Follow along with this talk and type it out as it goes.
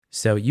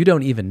So you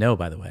don't even know,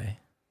 by the way,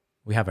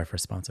 we have our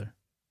first sponsor.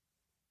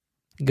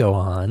 Go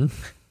on.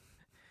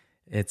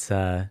 It's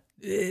my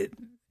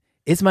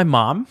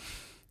mom,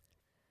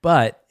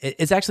 but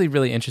it's actually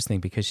really interesting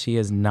because she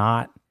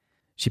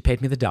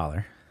paid me the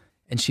 $1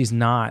 and she's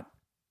not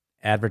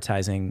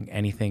advertising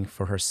anything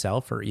for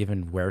herself or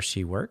even where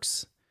she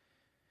works.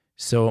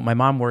 So my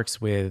mom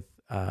works with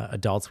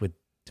adults with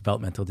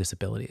developmental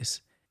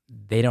disabilities.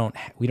 We don't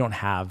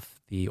have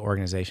the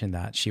organization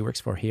that she works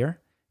for here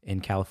in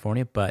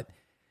California, but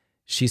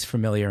she's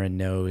familiar and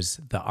knows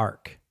the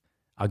ARC.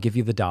 I'll give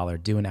you the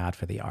 $1, do an ad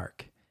for the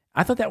ARC.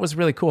 I thought that was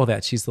really cool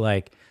that she's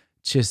like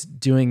just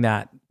doing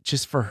that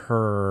just for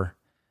her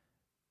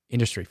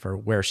industry, for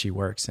where she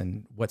works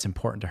and what's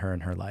important to her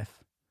in her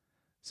life.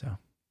 So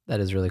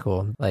that is really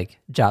cool. Like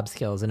job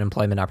skills and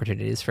employment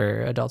opportunities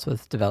for adults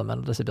with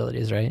developmental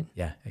disabilities, right?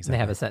 Yeah,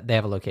 exactly. They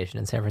have a location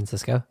in San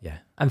Francisco. Yeah.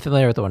 I'm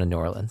familiar with the one in New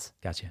Orleans.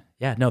 Gotcha.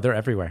 Yeah, no, they're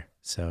everywhere.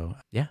 So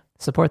yeah.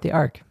 Support the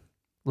ARC.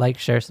 Like,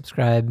 share,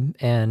 subscribe,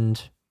 and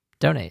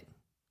donate.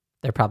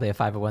 They're probably a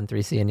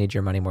 501(c) and need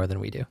your money more than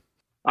we do.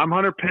 I'm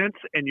Hunter Pence,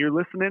 and you're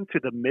listening to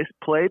the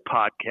Misplay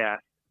Podcast.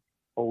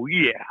 Oh,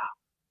 yeah.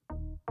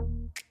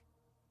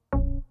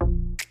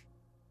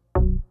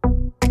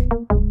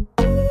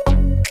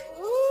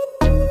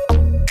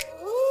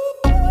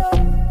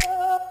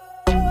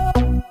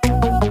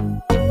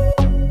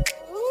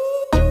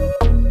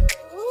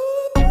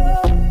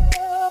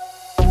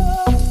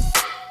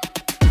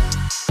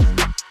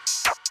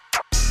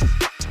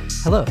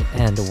 Hello,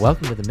 and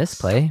welcome to the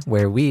Misplay,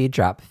 where we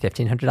drop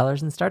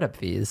 $1,500 in startup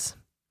fees.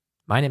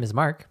 My name is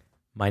Mark.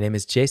 My name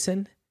is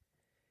Jason.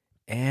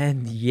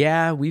 And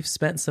yeah, we've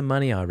spent some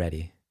money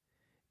already.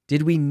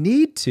 Did we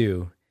need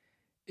to?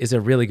 Is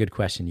a really good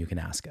question you can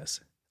ask us.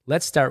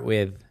 Let's start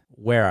with,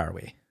 where are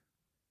we?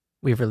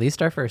 We've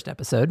released our first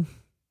episode.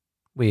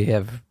 We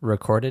have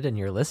recorded and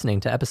you're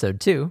listening to episode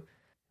 2.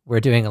 We're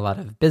doing a lot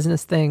of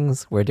business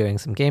things. We're doing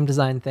some game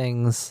design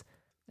things.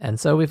 And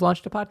so we've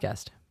launched a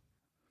podcast.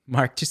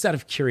 Mark, just out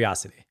of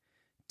curiosity,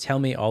 tell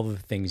me all of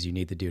the things you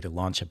need to do to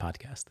launch a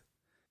podcast.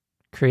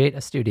 Create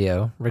a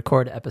studio,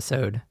 record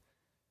episode,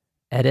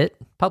 edit,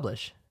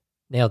 publish.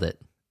 Nailed it.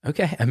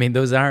 Okay. I mean,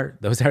 those are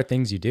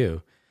things you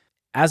do.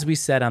 As we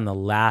said on the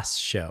last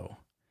show,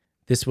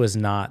 this was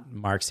not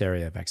Mark's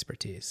area of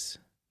expertise.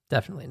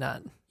 Definitely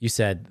not. You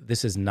said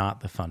this is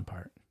not the fun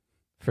part.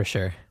 For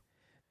sure.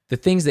 The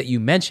things that you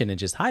mentioned and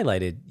just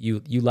highlighted,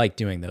 you like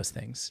doing those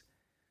things.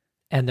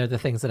 And they're the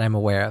things that I'm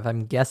aware of.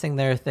 I'm guessing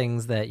there are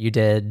things that you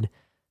did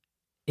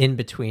in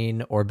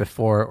between or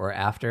before or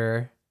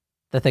after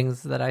the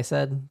things that I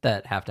said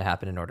that have to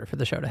happen in order for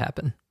the show to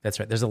happen. That's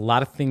right. There's a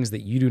lot of things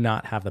that you do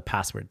not have the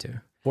password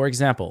to. For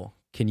example,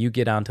 can you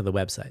get onto the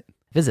website?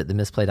 Visit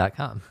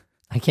themisplay.com.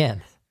 I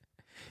can.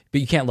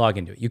 But you can't log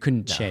into it. You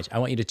couldn't change. I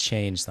want you to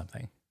change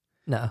something.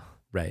 No.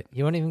 Right.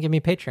 You won't even give me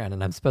Patreon,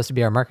 and I'm supposed to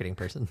be our marketing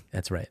person.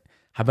 That's right.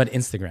 How about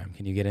Instagram?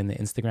 Can you get into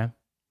Instagram?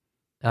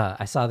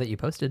 I saw that you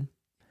posted.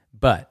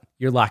 But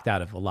you're locked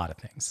out of a lot of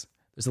things.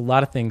 There's a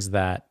lot of things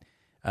that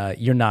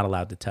you're not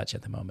allowed to touch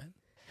at the moment.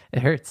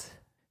 It hurts.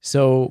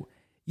 So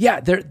yeah,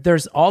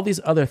 there's all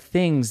these other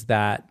things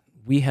that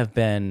we have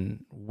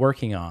been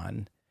working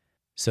on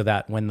so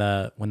that when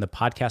the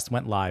podcast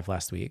went live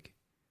last week,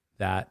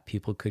 that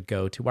people could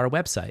go to our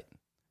website.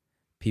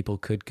 People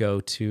could go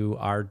to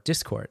our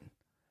Discord.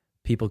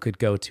 People could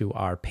go to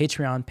our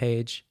Patreon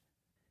page.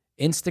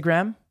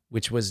 Instagram,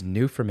 which was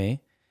new for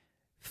me.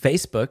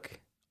 Facebook,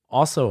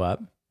 also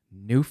up.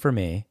 New for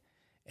me.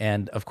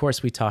 And of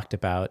course, we talked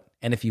about,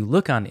 and if you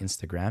look on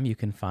Instagram, you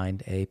can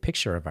find a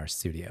picture of our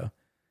studio.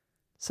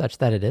 Such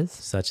that it is?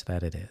 Such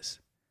that it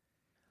is.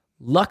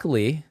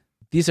 Luckily,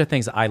 these are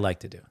things I like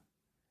to do.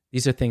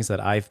 These are things that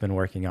I've been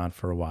working on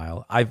for a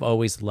while. I've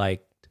always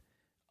liked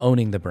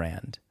owning the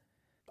brand.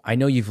 I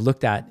know you've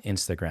looked at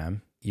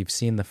Instagram. You've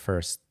seen the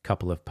first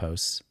couple of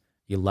posts.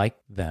 You like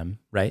them,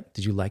 right?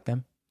 Did you like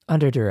them?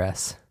 Under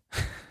duress.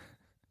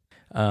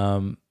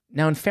 Now,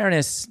 in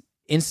fairness,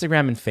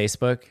 Instagram and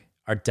Facebook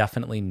are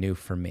definitely new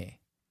for me.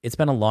 It's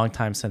been a long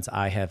time since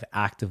I have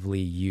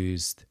actively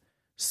used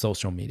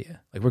social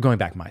media. Like, we're going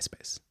back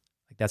MySpace.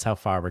 Like, that's how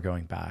far we're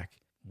going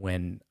back,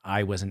 when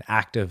I was an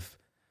active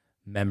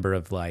member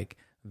of like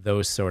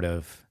those sort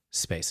of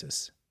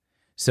spaces.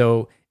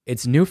 So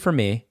it's new for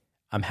me.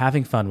 I'm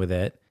having fun with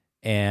it.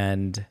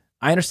 And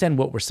I understand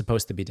what we're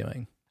supposed to be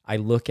doing. I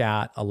look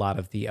at a lot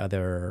of the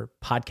other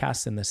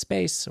podcasts in the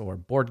space or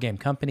board game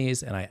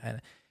companies,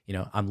 and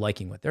I'm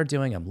liking what they're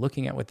doing. I'm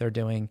looking at what they're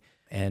doing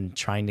and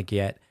trying to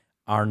get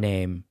our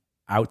name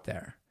out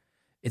there.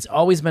 It's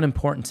always been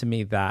important to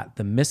me that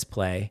the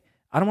Misplay,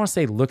 I don't want to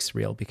say looks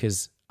real,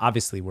 because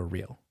obviously we're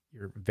real.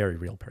 You're a very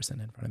real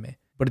person in front of me.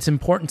 But it's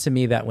important to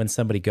me that when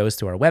somebody goes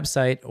to our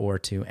website or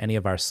to any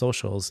of our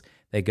socials,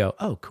 they go,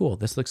 oh, cool,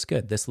 this looks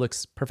good. This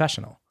looks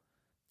professional.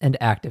 And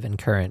active and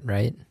current,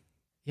 right?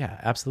 Yeah,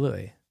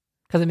 absolutely.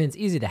 Because I mean, it's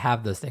easy to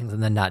have those things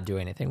and then not do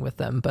anything with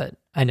them. But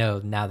I know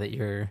now that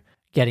you're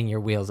getting your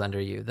wheels under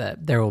you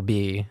that there will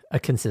be a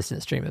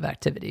consistent stream of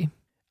activity.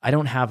 I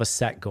don't have a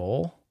set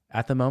goal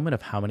at the moment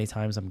of how many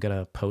times I'm going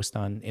to post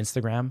on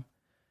Instagram,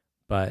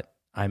 but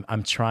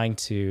I'm trying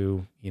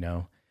to,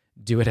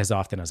 do it as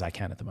often as I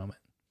can at the moment.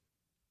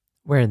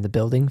 We're in the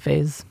building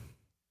phase.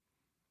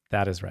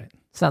 That is right.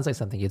 Sounds like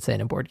something you'd say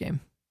in a board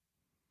game.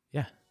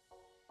 Yeah.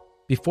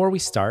 Before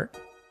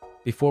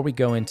we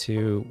go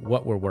into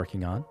what we're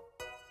working on,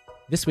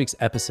 this week's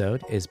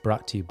episode is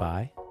brought to you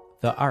by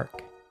The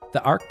Arc.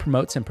 The Arc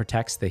promotes and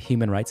protects the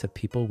human rights of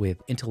people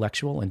with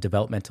intellectual and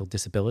developmental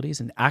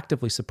disabilities and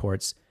actively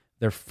supports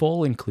their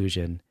full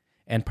inclusion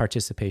and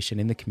participation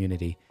in the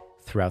community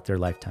throughout their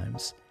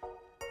lifetimes.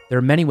 There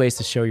are many ways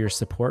to show your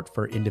support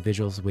for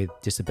individuals with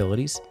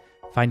disabilities.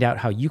 Find out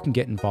how you can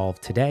get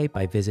involved today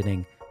by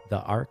visiting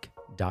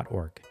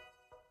thearc.org.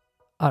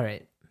 All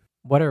right.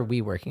 What are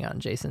we working on,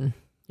 Jason?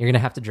 You're going to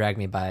have to drag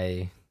me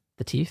by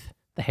the teeth,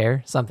 the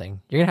hair, something.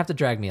 You're going to have to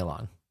drag me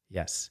along.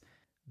 Yes.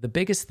 The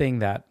biggest thing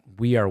that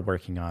we are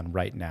working on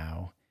right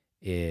now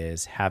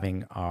is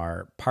having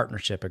our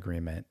partnership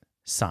agreement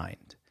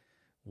signed.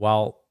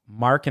 While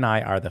Mark and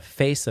I are the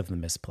face of the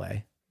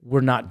Misplay,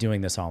 we're not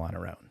doing this all on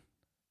our own.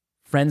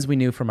 Friends we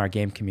knew from our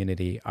game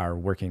community are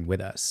working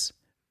with us.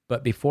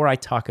 But before I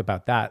talk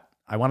about that,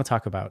 I want to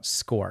talk about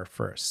Score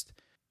first.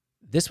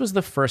 This was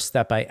the first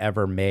step I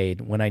ever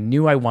made when I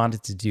knew I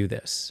wanted to do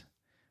this.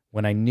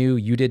 When I knew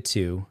you did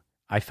too,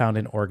 I found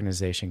an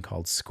organization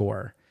called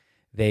Score.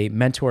 They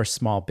mentor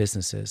small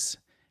businesses,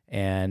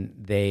 and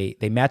they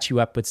match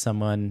you up with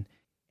someone.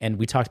 And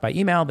we talked by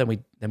email, then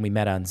we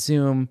met on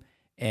Zoom,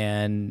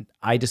 and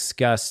I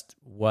discussed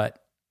what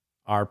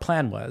our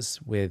plan was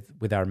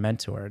with our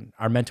mentor.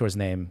 Our mentor's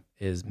name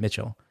is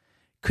Mitchell.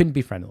 Couldn't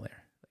be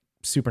friendlier.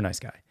 Super nice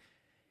guy.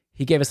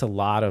 He gave us a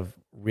lot of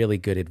really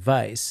good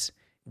advice.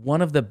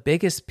 One of the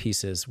biggest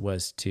pieces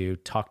was to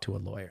talk to a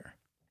lawyer.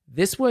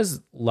 This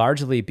was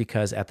largely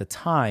because at the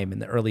time, in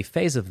the early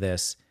phase of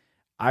this,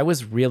 I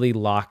was really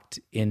locked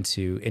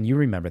into, and you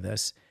remember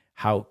this,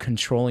 how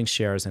controlling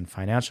shares and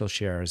financial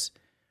shares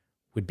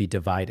would be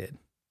divided,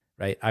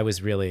 right? I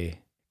was really,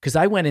 because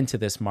I went into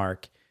this,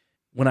 Mark,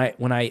 when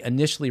I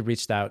initially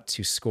reached out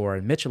to Score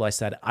and Mitchell, I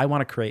said, I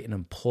want to create an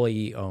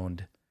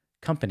employee-owned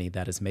company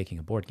that is making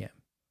a board game.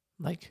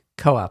 Like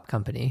co-op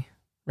company,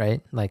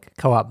 right? Like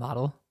co-op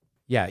model.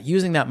 Yeah,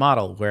 using that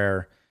model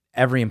where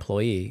every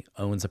employee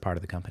owns a part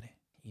of the company.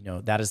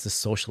 That is the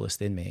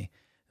socialist in me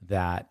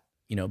that,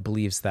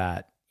 believes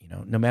that,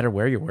 no matter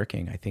where you're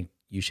working, I think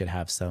you should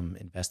have some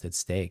invested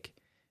stake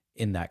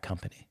in that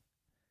company.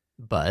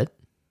 But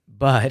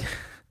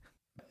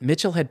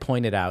Mitchell had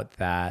pointed out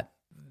that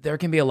there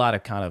can be a lot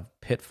of kind of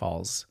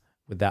pitfalls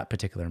with that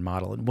particular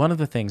model. And one of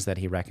the things that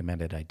he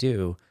recommended I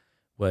do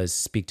was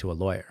speak to a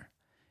lawyer.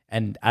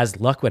 And as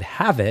luck would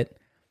have it,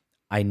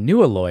 I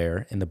knew a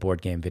lawyer in the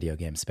board game, video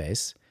game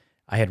space.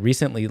 I had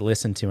recently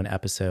listened to an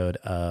episode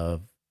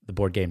of the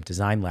Board Game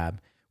Design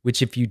Lab,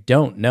 which, if you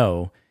don't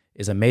know,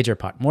 is a major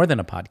more than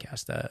a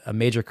podcast, a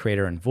major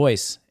creator and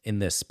voice in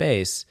this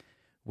space,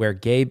 where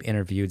Gabe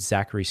interviewed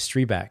Zachary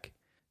Strebeck.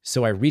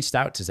 So I reached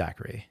out to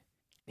Zachary.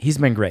 He's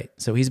been great.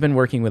 So he's been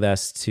working with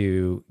us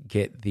to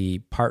get the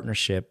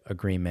partnership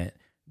agreement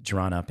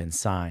drawn up and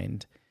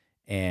signed.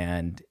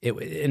 And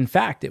in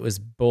fact, it was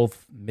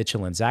both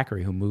Mitchell and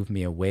Zachary who moved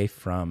me away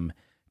from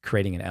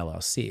creating an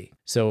LLC.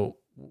 So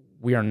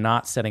we are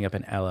not setting up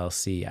an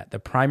LLC yet. The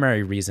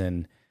primary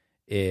reason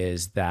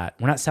is that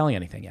we're not selling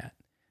anything yet,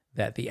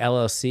 that the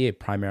LLC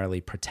primarily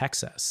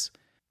protects us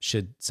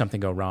should something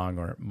go wrong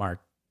or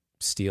Mark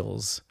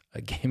steals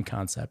a game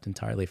concept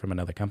entirely from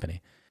another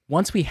company.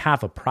 Once we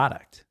have a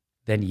product,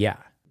 then yeah,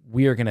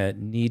 we are going to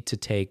need to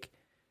take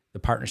the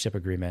partnership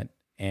agreement,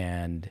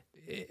 and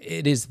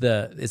it's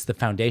the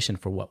foundation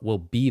for what will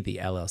be the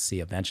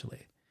LLC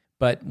eventually.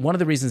 But one of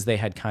the reasons they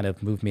had kind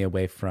of moved me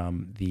away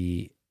from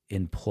the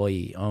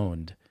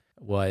employee-owned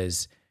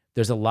was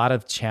there's a lot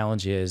of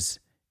challenges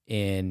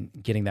in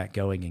getting that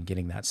going and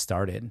getting that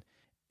started.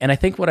 And I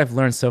think what I've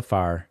learned so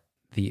far,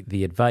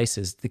 the advice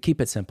is to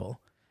keep it simple.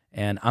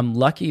 And I'm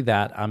lucky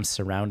that I'm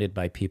surrounded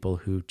by people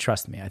who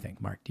trust me, I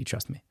think. Mark, do you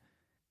trust me?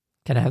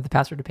 Can I have the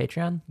password to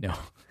Patreon? No.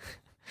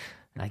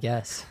 I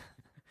guess.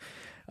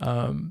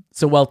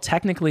 So while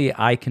technically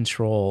I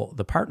control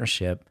the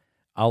partnership,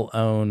 I'll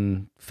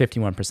own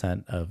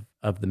 51%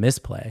 of the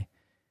Misplay.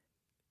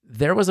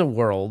 There was a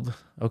world,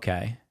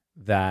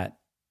 that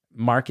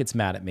Mark gets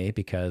mad at me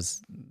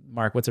because,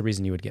 Mark, what's a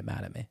reason you would get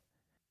mad at me?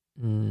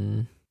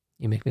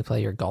 You make me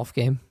play your golf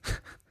game?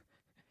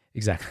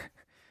 Exactly.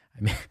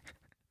 I mean,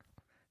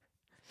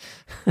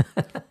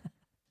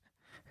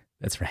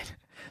 that's right.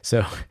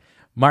 So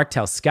Mark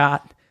tells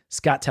Scott,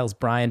 Scott tells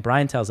Brian,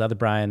 Brian tells other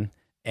Brian,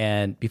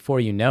 and before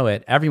you know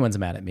it, everyone's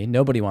mad at me.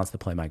 Nobody wants to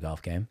play my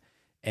golf game.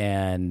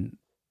 And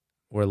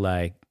we're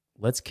like,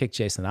 let's kick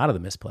Jason out of the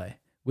Misplay,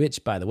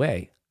 which, by the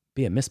way,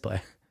 be a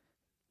Misplay.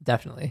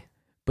 Definitely.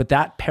 But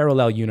that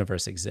parallel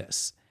universe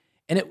exists.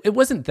 And it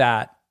wasn't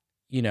that,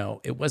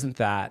 it wasn't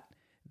that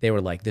they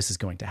were like, this is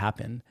going to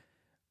happen.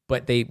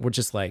 But they were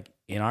just like,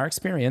 in our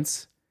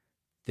experience,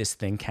 this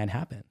thing can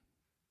happen.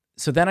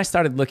 So then I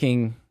started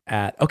looking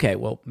at, okay,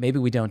 well, maybe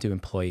we don't do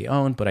employee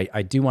owned, but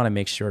I do want to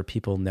make sure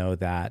people know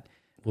that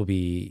we'll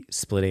be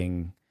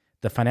splitting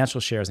the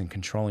financial shares and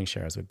controlling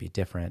shares would be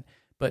different.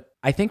 But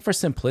I think for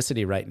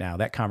simplicity right now,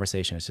 that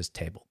conversation is just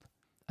tabled.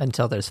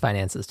 Until there's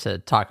finances to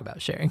talk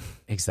about sharing.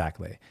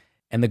 Exactly.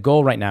 And the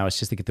goal right now is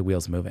just to get the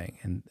wheels moving.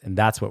 And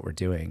that's what we're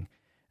doing.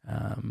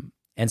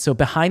 And so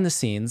behind the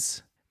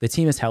scenes, the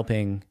team is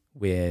helping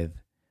with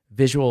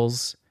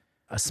visuals,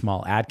 a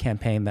small ad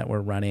campaign that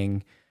we're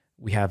running.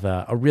 We have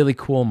a really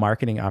cool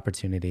marketing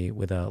opportunity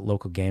with a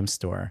local game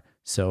store.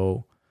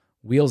 So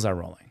wheels are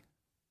rolling.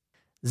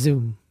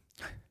 Zoom.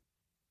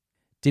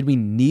 Did we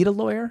need a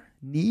lawyer?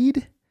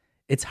 Need?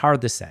 It's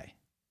hard to say.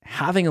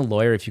 Having a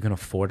lawyer, if you can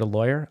afford a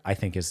lawyer, I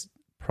think is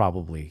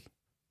probably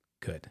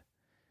good.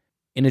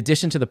 In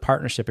addition to the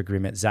partnership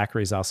agreement,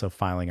 Zachary is also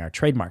filing our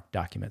trademark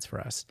documents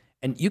for us.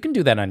 And you can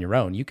do that on your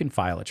own. You can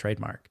file a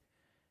trademark.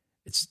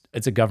 It's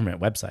a government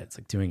website. It's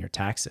like doing your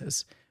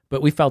taxes.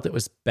 But we felt it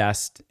was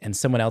best, and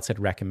someone else had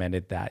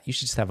recommended that you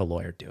should just have a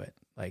lawyer do it.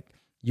 Like,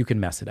 you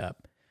can mess it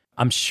up.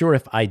 I'm sure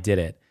if I did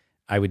it,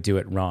 I would do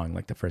it wrong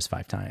like the first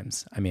 5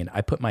 times. I mean,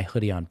 I put my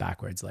hoodie on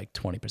backwards like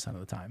 20% of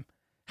the time.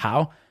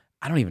 How?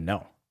 I don't even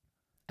know.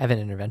 I have an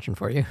intervention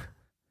for you.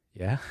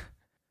 Yeah?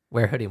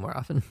 Wear a hoodie more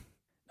often.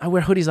 I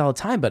wear hoodies all the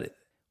time,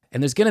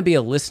 and there's going to be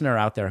a listener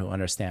out there who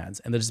understands,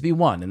 and there'll just be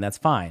one, and that's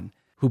fine,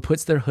 who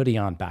puts their hoodie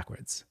on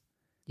backwards.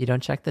 You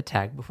don't check the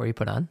tag before you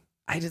put on?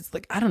 I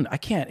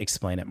can't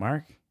explain it,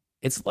 Mark.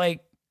 It's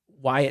like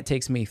why it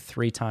takes me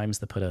 3 times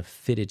to put a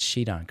fitted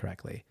sheet on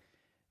correctly,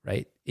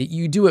 right?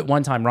 You do it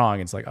one time wrong,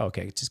 it's like, oh,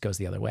 okay, it just goes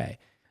the other way.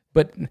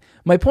 But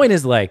my point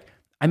is, like,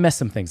 I mess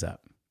some things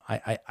up.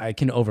 I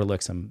can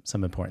overlook some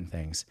important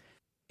things.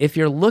 If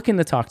you're looking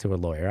to talk to a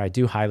lawyer, I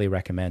do highly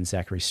recommend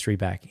Zachary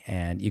Strebeck,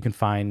 and you can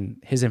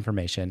find his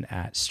information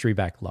at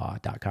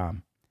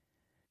strebecklaw.com.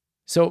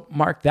 So,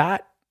 Mark,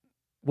 that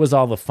was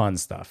all the fun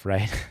stuff,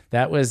 right?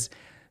 That was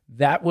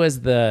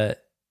the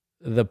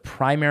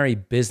primary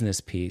business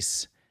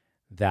piece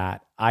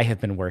that I have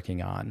been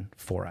working on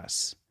for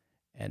us,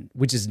 and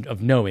which is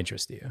of no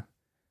interest to you.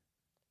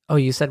 Oh,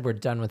 you said we're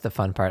done with the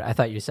fun part. I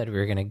thought you said we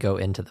were going to go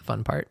into the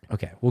fun part.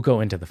 Okay, we'll go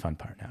into the fun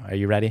part now. Are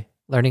you ready?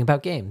 Learning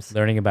about games.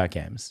 Learning about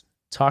games.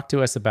 Talk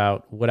to us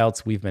about what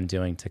else we've been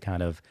doing to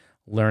kind of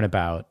learn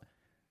about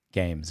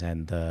games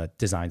and the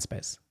design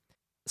space.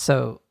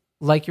 So,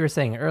 like you were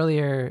saying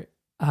earlier,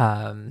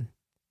 the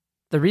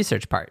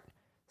research part.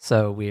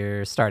 So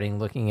we're starting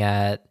looking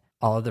at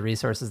all of the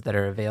resources that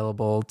are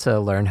available to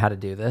learn how to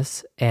do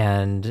this.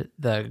 And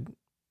the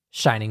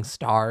shining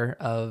star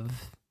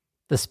of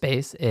the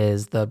space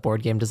is the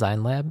Board Game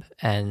Design Lab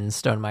and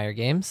Stonemaier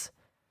Games.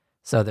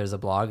 So there's a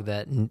blog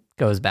that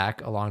goes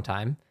back a long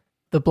time.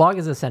 The blog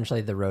is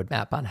essentially the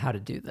roadmap on how to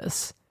do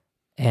this.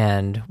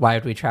 And why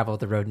would we travel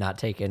the road not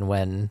taken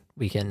when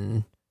we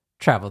can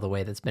travel the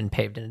way that's been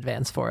paved in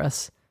advance for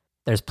us?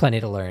 There's plenty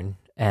to learn,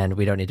 and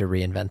we don't need to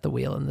reinvent the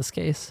wheel in this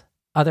case.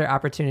 Other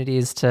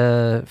opportunities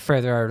to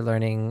further our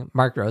learning: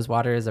 Mark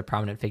Rosewater is a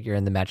prominent figure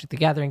in the Magic the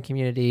Gathering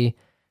community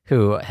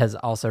who has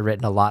also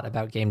written a lot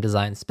about game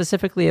design,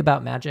 specifically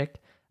about Magic.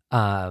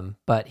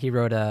 But he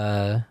wrote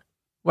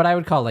what I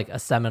would call like a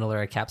seminal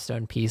or a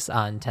capstone piece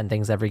on 10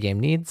 things every game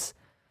needs.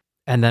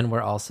 And then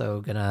we're also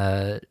going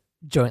to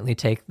jointly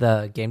take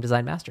the game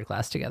design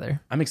masterclass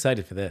together. I'm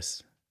excited for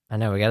this. I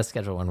know, we got to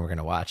schedule one we're going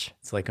to watch.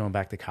 It's like going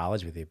back to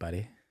college with you,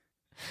 buddy.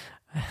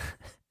 I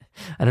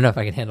don't know if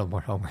I can handle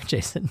more homework,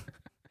 Jason.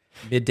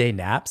 Midday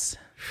naps?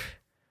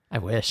 I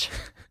wish.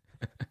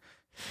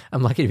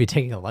 I'm lucky to be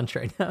taking a lunch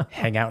right now.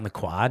 Hang out in the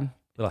quad?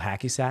 Little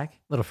hacky sack?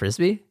 Little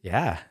frisbee?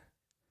 Yeah.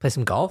 Play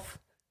some golf?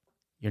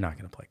 You're not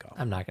going to play golf.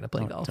 I'm not going to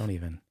play golf. Don't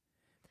even.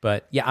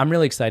 But yeah, I'm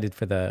really excited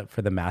for the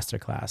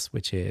masterclass,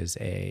 which is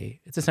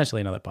it's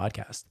essentially another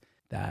podcast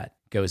that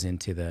goes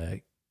into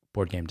the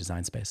board game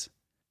design space.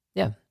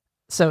 Yeah.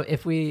 So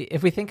if we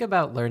think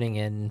about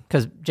learning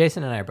because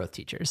Jason and I are both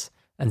teachers,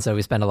 and so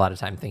we spend a lot of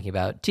time thinking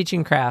about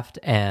teaching craft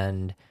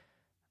and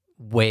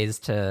ways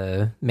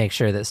to make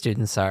sure that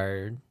students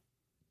are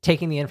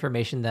taking the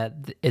information that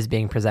is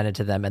being presented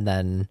to them and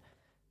then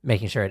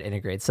making sure it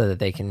integrates so that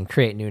they can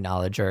create new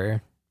knowledge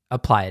or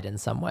apply it in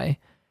some way.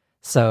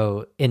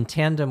 So in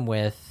tandem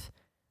with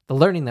the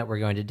learning that we're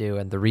going to do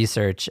and the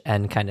research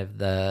and kind of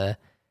the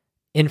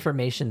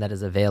information that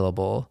is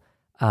available,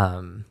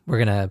 we're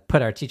going to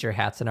put our teacher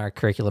hats and our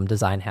curriculum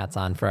design hats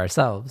on for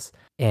ourselves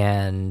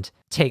and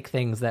take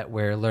things that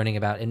we're learning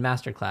about in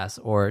masterclass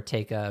or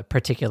take a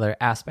particular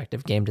aspect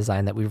of game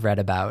design that we've read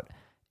about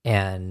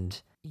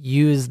and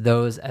use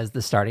those as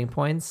the starting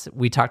points.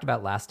 We talked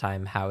about last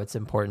time how it's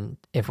important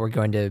if we're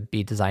going to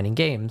be designing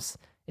games,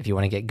 if you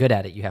want to get good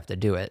at it, you have to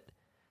do it.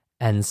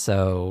 And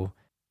so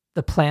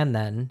the plan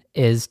then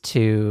is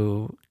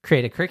to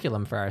create a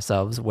curriculum for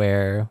ourselves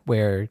where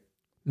we're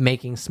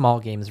making small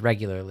games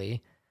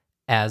regularly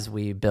as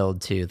we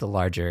build to the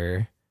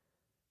larger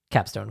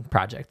capstone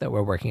project that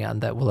we're working on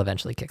that will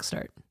eventually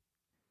kickstart.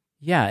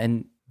 Yeah,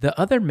 and the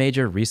other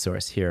major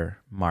resource here,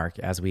 Mark,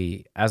 as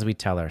we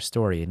tell our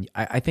story, and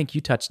I think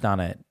you touched on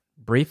it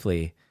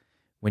briefly,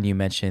 when you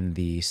mentioned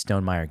the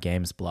Stonemaier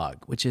Games blog,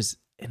 which is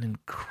an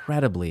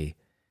incredibly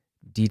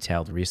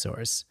detailed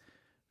resource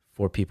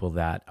for people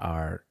that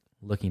are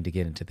looking to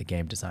get into the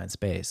game design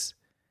space.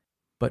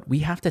 But we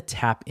have to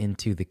tap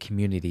into the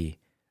community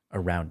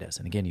around us.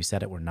 And again, you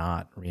said it, we're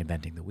not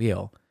reinventing the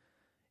wheel.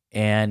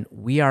 And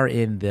we are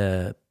in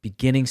the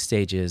beginning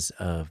stages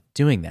of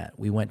doing that.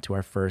 We went to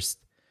our first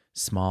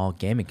small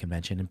gaming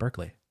convention in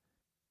Berkeley.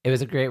 It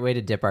was a great way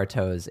to dip our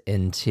toes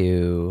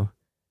into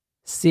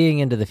seeing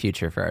into the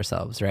future for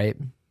ourselves, right?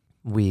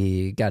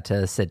 We got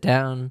to sit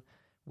down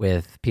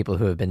with people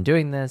who have been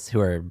doing this, who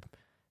are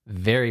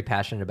very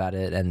passionate about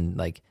it, and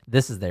like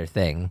this is their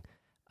thing.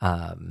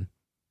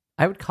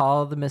 I would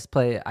call the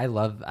Misplay.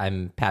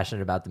 I'm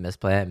passionate about the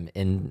Misplay.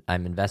 I'm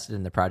invested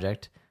in the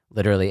project,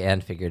 literally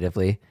and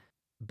figuratively.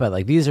 But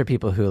like these are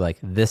people who like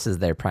this is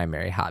their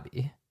primary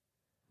hobby.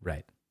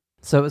 Right.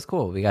 So it was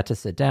cool. We got to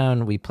sit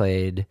down. We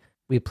played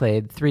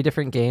 3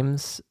 different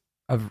games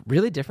of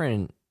really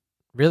different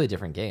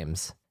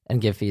games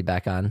and give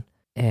feedback on.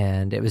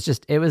 And it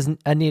was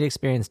a neat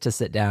experience to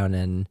sit down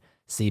and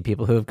see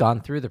people who have gone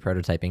through the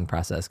prototyping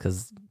process,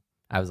 because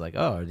I was like,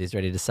 oh, are these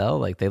ready to sell?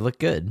 Like they look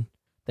good.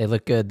 They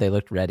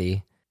looked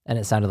ready. And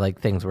it sounded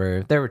like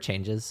there were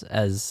changes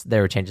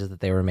that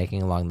they were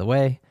making along the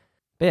way.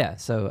 But yeah,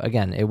 so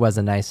again, it was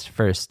a nice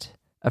first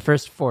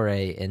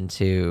foray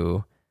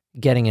into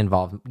getting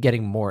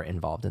more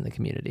involved in the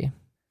community.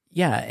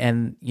 Yeah,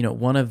 and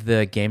one of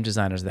the game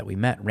designers that we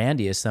met,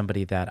 Randy, is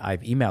somebody that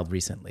I've emailed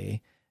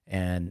recently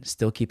and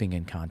still keeping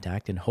in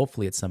contact, and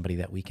hopefully it's somebody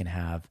that we can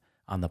have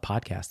on the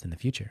podcast in the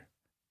future.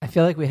 I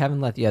feel like we haven't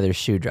let the other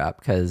shoe drop,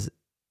 because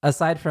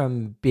aside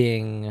from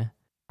being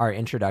our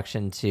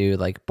introduction to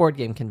like board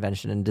game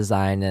convention and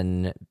design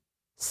and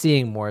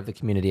seeing more of the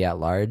community at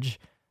large,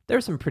 there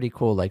were some pretty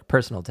cool like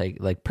personal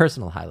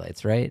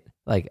highlights, right?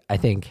 Like I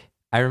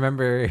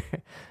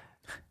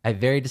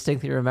very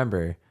distinctly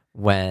remember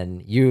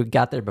when you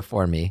got there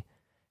before me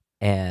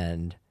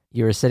and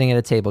you were sitting at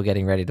a table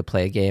getting ready to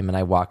play a game, and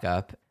I walk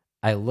up,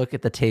 I look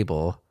at the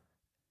table,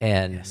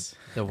 and yes.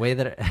 the way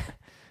that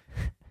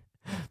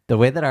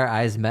our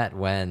eyes met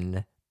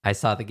when I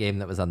saw the game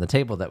that was on the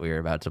table that we were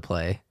about to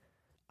play.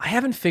 I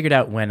haven't figured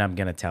out when I'm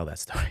going to tell that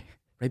story,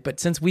 right?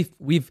 But since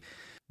we've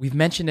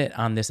mentioned it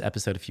on this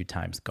episode a few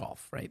times,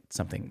 golf, right?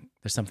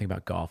 There's something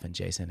about golf and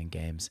Jason and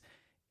games.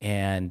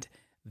 And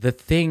the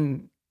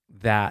thing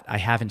that I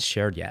haven't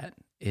shared yet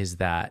is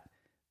that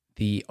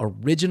the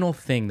original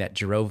thing that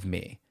drove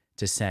me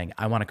to saying,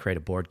 I want to create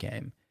a board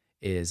game,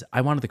 is I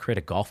wanted to create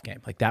a golf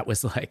game. Like that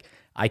was like,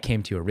 I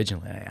came to you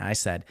originally and I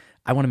said,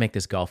 I want to make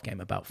this golf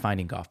game about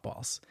finding golf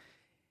balls.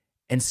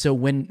 And so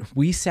when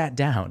we sat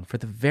down for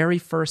the very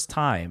first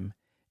time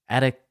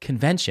at a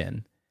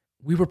convention,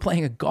 we were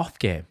playing a golf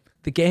game.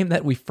 The game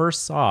that we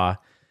first saw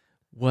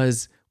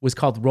was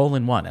called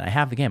Roll-in-One. And I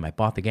have the game. I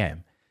bought the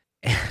game.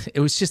 And it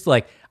was just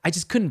like, I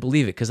just couldn't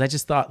believe it, because I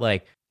just thought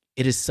like,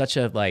 it is such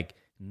a like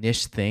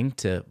niche thing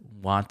to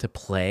want to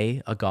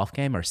play a golf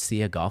game or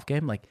see a golf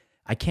game. Like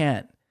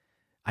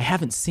I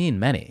haven't seen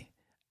many.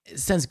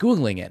 Since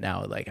Googling it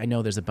now, like I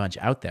know there's a bunch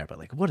out there, but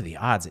like what are the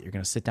odds that you're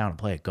going to sit down and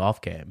play a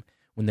golf game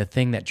when the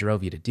thing that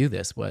drove you to do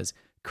this was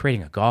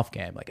creating a golf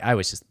game? Like I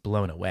was just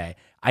blown away.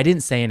 I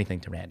didn't say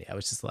anything to Randy. I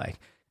was just like,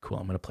 cool,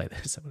 I'm going to play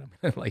this. I'm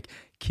going to like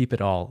keep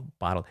it all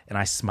bottled. And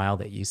I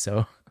smiled at you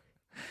so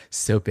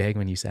big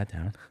when you sat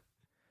down.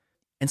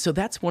 And so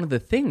that's one of the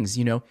things,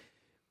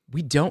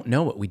 we don't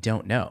know what we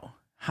don't know.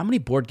 How many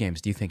board games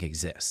do you think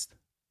exist?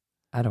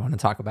 I don't want to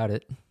talk about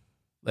it.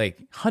 Like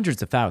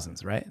hundreds of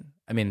thousands, right?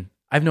 I mean,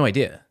 I have no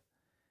idea.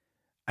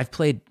 I've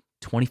played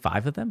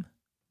 25 of them.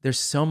 There's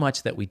so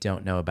much that we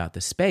don't know about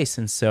the space.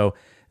 And so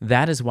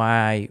that is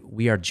why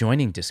we are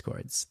joining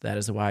Discords. That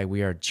is why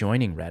we are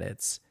joining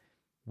Reddits.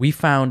 We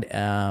found,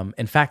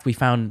 in fact,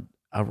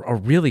 a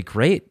really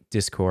great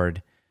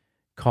Discord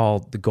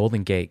called the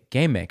Golden Gate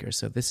Game Makers.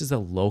 So this is a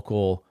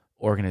local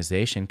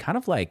organization, kind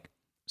of like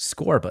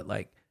Score, but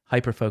like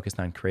hyper-focused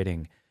on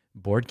creating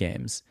board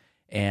games.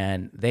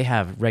 And they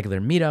have regular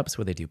meetups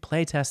where they do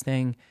play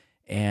testing.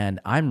 And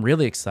I'm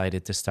really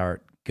excited to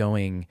start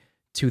going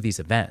to these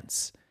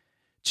events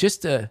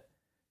just to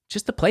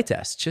play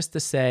test, just to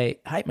say,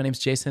 hi, my name's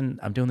Jason.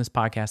 I'm doing this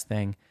podcast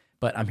thing,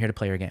 but I'm here to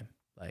play your game.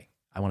 Like,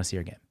 I want to see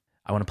your game.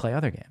 I want to play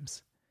other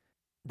games.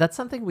 That's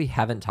something we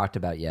haven't talked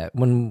about yet.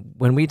 When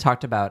we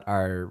talked about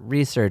our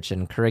research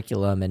and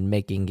curriculum and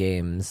making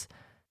games,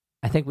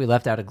 I think we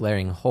left out a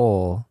glaring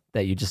hole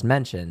that you just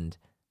mentioned.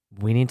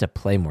 We need to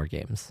play more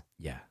games.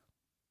 Yeah.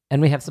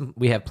 And we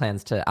have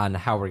plans on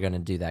how we're going to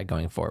do that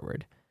going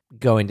forward.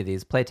 Going to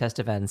these playtest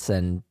events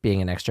and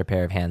being an extra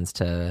pair of hands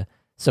to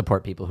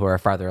support people who are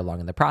farther along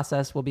in the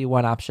process will be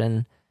one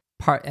option.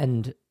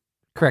 And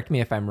correct me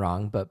if I'm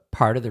wrong, but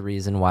part of the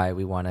reason why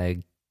we want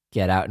to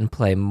get out and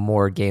play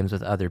more games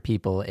with other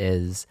people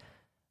is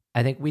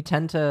I think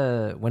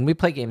when we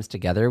play games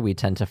together, we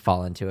tend to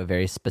fall into a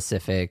very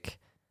specific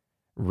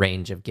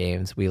range of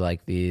games. We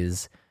like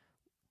these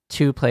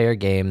 2-player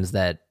games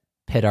that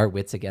pit our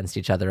wits against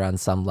each other on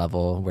some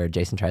level, where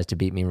Jason tries to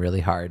beat me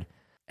really hard.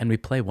 And we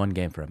play one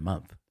game for a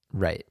month.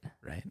 Right.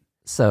 right?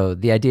 So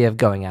the idea of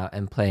going out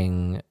and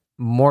playing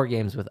more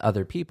games with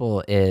other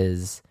people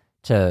is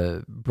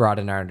to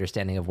broaden our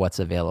understanding of what's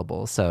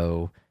available.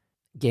 So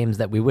games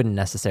that we wouldn't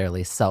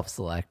necessarily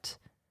self-select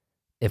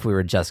if we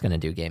were just going to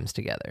do games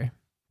together.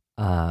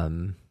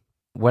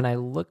 When I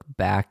look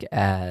back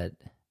at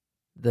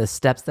the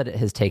steps that it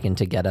has taken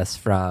to get us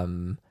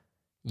from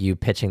you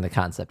pitching the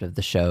concept of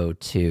the show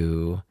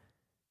to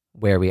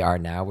where we are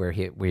now, where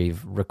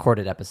we've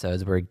recorded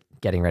episodes, we're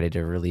getting ready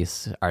to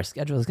release, our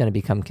schedule is going to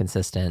become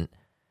consistent.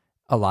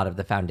 A lot of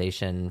the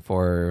foundation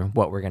for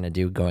what we're going to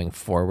do going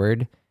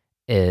forward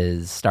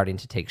is starting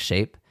to take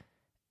shape.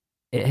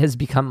 It has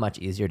become much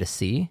easier to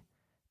see,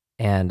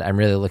 and I'm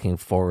really looking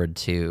forward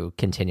to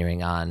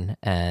continuing on,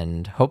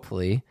 and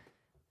hopefully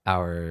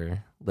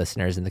our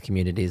listeners and the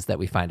communities that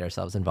we find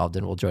ourselves involved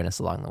in will join us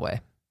along the way.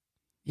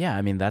 Yeah,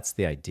 I mean, that's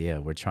the idea.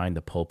 We're trying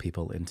to pull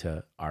people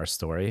into our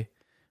story.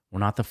 We're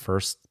not the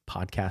first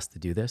podcast to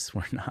do this.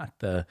 We're not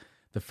the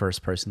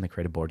first person to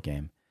create a board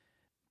game.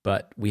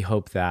 But we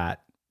hope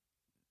that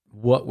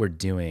what we're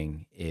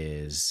doing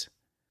is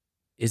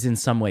in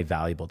some way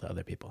valuable to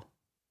other people.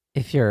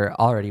 If you're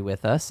already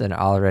with us and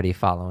already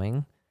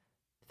following,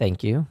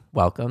 thank you.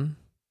 Welcome.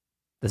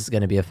 This is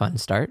going to be a fun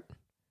start.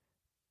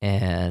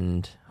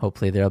 And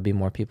hopefully there'll be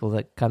more people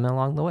that come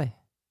along the way.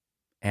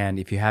 And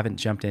if you haven't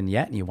jumped in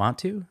yet and you want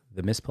to,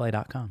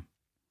 themisplay.com.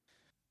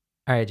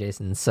 All right,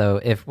 Jason. So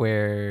if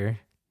the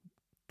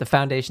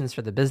foundations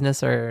for the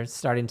business are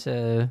starting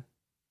to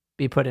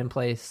be put in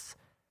place,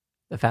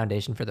 the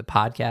foundation for the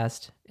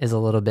podcast is a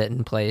little bit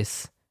in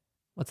place,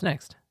 what's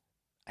next?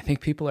 I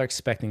think people are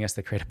expecting us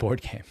to create a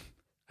board game.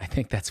 I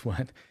think that's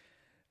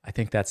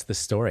the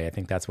story. I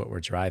think that's what we're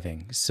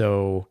driving.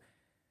 So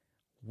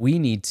we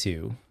need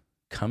to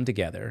come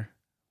together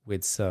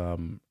with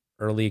some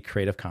early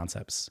creative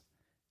concepts.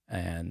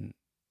 And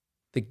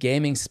the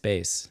gaming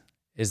space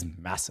is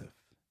massive.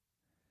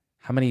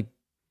 How many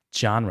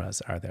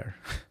genres are there?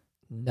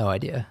 No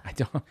idea. I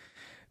don't.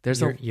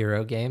 There's a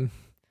Euro game,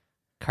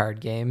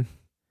 card game,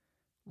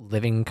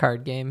 living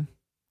card game,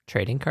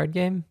 trading card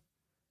game,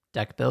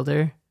 deck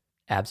builder,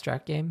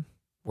 abstract game,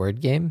 word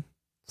game,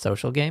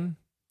 social game.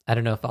 I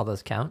don't know if all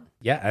those count.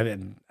 Yeah, I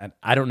mean,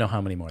 I don't know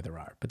how many more there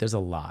are, but there's a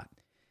lot.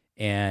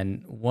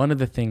 And one of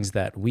the things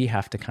that we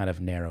have to kind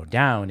of narrow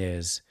down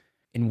is,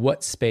 in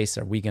what space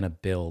are we going to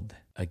build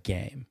a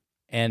game?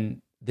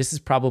 And this is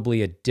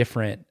probably a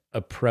different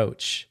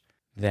approach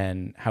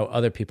than how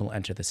other people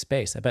enter the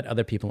space. I bet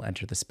other people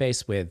enter the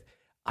space with,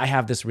 I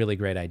have this really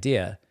great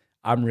idea.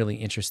 I'm really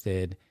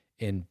interested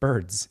in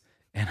birds,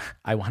 and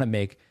I want to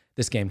make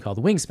this game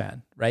called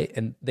Wingspan, right?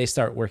 And they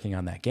start working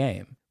on that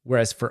game.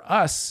 Whereas for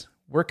us,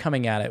 we're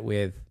coming at it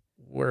with,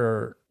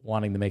 we're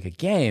wanting to make a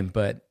game,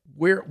 but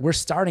we're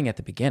starting at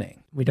the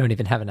beginning. We don't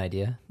even have an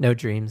idea. No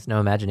dreams, no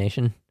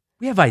imagination.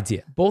 We have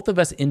idea. Both of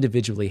us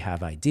individually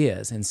have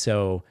ideas. And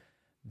so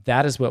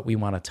that is what we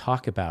want to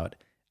talk about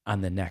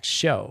on the next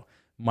show.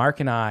 Mark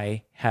and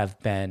I have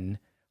been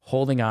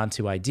holding on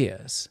to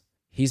ideas.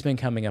 He's been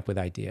coming up with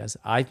ideas.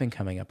 I've been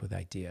coming up with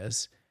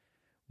ideas.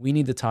 We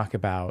need to talk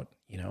about,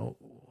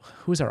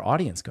 who's our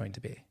audience going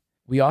to be?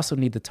 We also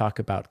need to talk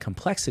about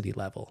complexity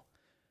level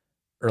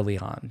early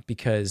on,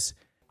 because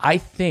I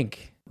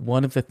think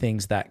one of the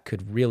things that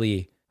could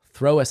really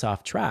throw us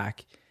off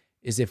track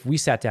is if we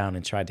sat down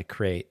and tried to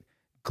create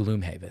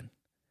Gloomhaven,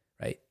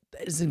 right?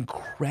 That is an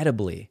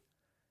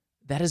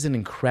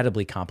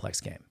incredibly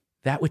complex game.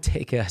 That would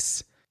take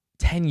us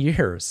 10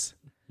 years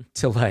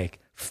to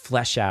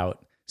flesh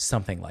out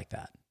something like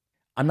that.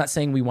 I'm not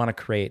saying we want to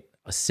create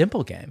a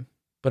simple game,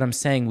 but I'm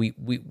saying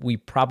we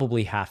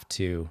probably have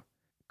to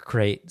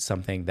create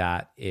something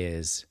that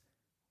is,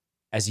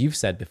 as you've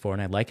said before,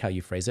 and I like how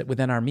you phrase it,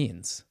 within our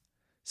means,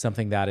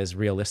 something that is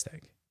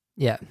realistic.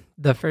 Yeah,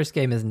 the first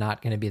game is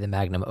not going to be the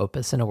magnum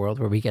opus in a world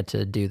where we get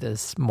to do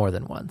this more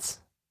than once,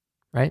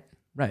 right?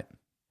 Right.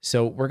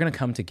 So we're going to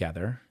come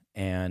together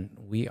and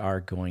we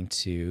are going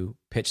to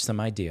pitch some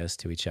ideas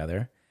to each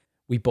other.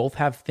 We both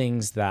have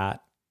things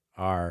that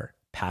are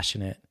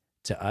passionate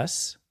to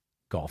us.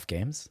 Golf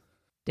games.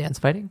 Dance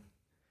fighting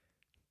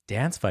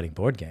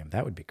board game.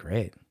 That would be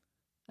great.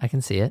 I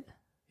can see it.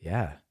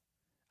 Yeah.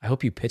 I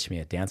hope you pitch me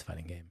a dance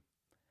fighting game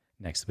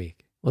next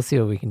week. We'll see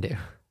what we can do.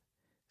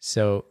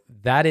 So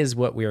that is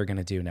what we are going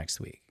to do next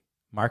week.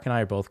 Mark and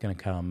I are both going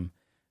to come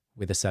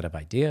with a set of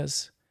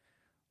ideas.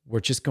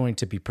 We're just going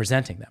to be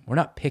presenting them. We're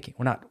not picking.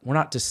 We're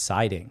not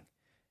deciding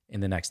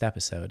in the next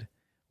episode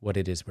what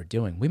it is we're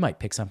doing. We might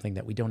pick something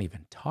that we don't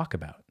even talk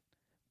about.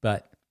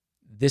 But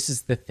this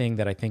is the thing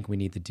that I think we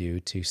need to do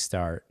to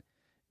start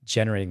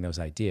generating those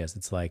ideas.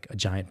 It's like a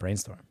giant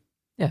brainstorm.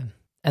 Yeah.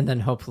 And then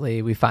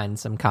hopefully we find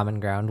some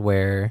common ground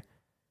where,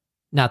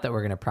 not that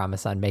we're going to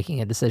promise on making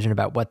a decision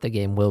about what the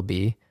game will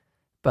be,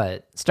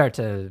 but start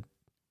to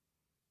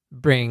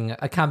bring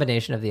a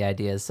combination of the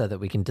ideas so that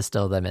we can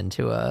distill them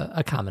into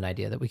a common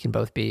idea that we can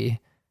both be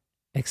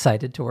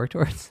excited to work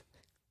towards.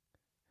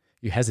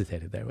 You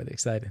hesitated there with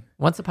excited.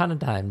 Once upon a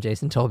time,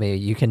 Jason told me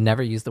you can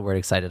never use the word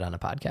excited on a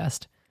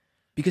podcast.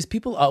 Because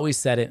people always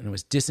said it and it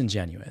was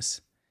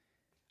disingenuous.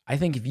 I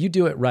think if you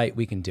do it right,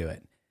 we can do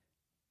it.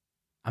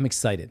 I'm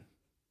excited.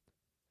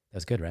 That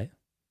was good, right?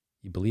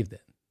 You believed it.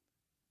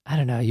 I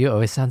don't know. You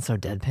always sound so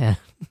deadpan.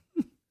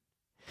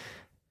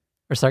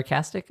 Or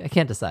sarcastic? I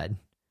can't decide.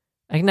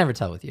 I can never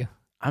tell with you.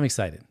 I'm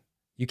excited.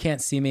 You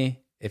can't see me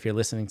if you're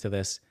listening to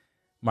this.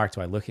 Mark,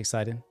 do I look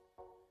excited?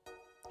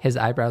 His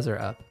eyebrows are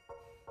up.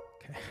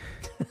 Okay.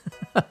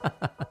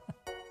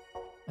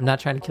 I'm not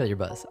trying to kill your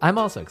buzz. I'm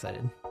also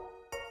excited.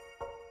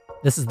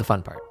 This is the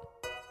fun part.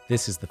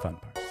 This is the fun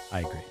part. I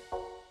agree.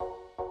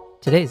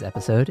 Today's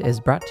episode is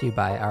brought to you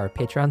by our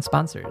Patreon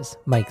sponsors,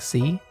 Mike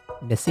C.,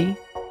 Missy,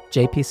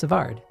 JP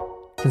Savard.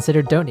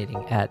 Consider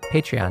donating at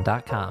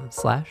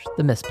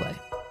patreon.com/themisplay.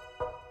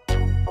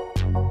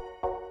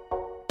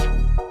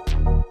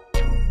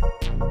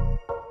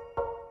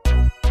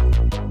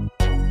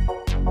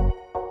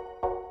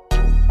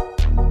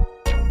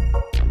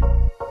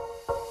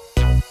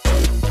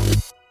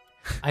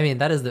 I mean,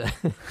 that is the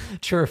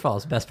true or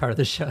false best part of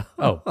the show.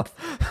 Oh,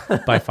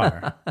 by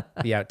far,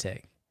 the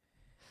outtake.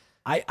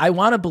 I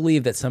want to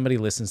believe that somebody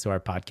listens to our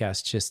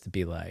podcast just to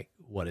be like,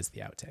 what is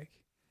the outtake?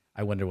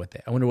 I wonder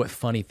what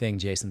funny thing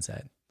Jason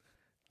said.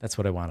 That's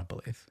what I want to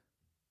believe.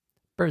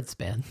 Bird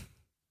span.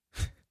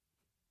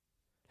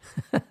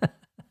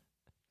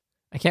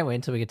 I can't wait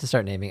until we get to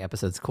start naming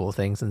episodes cool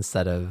things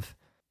instead of,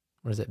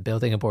 what is it,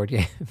 building a board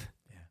game?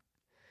 Yeah.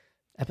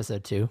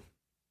 Episode 2,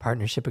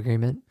 partnership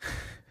agreement.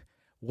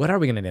 What are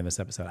we going to name this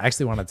episode? I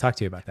actually want to talk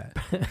to you about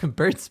that.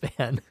 Bird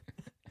span.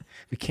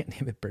 We can't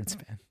name it Bird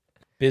Span.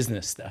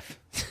 Business stuff.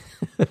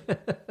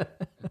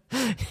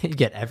 You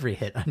get every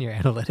hit on your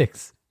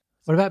analytics.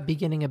 What about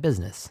beginning a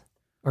business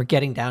or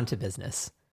getting down to business?